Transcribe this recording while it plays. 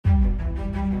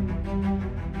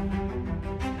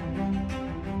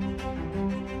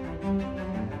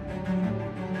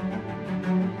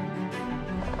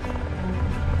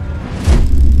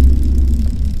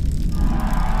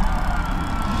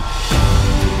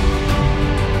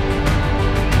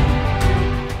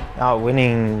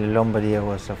Winning Lombardia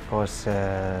was of course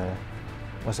a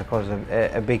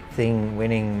big thing.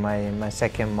 Winning my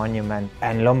second monument,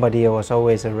 and Lombardia was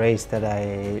always a race that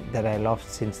I loved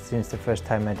since the first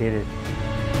time I did it.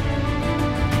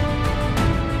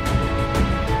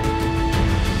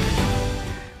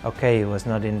 Okay, it was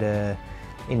not in the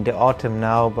autumn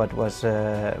now, but was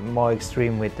more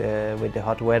extreme with the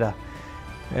hot weather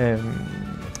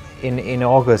in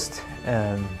August.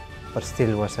 But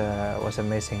still was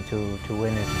amazing to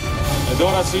win it. Ed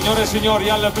ora, signore e signori,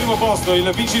 al primo posto il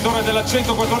vincitore della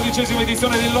 114esima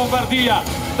edizione del Lombardia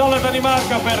dalla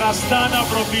Danimarca per Astana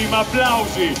Pro Team.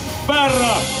 Applausi per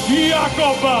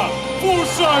Jakob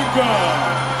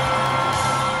Fugslang.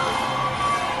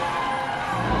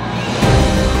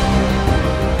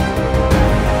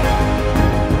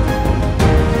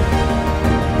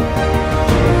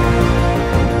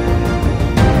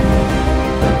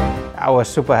 I was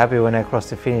super happy when I crossed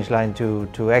the finish line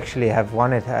to actually have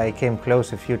won it. I came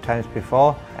close a few times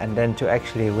before, and then to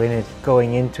actually win it,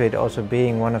 going into it also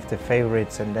being one of the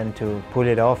favorites, and then to pull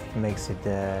it off makes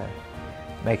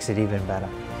it even better.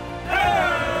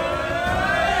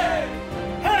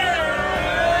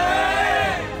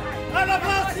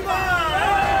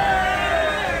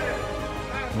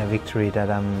 And a victory that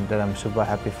I'm super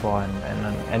happy for,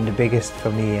 and the biggest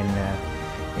for me in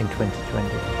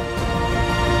 2020.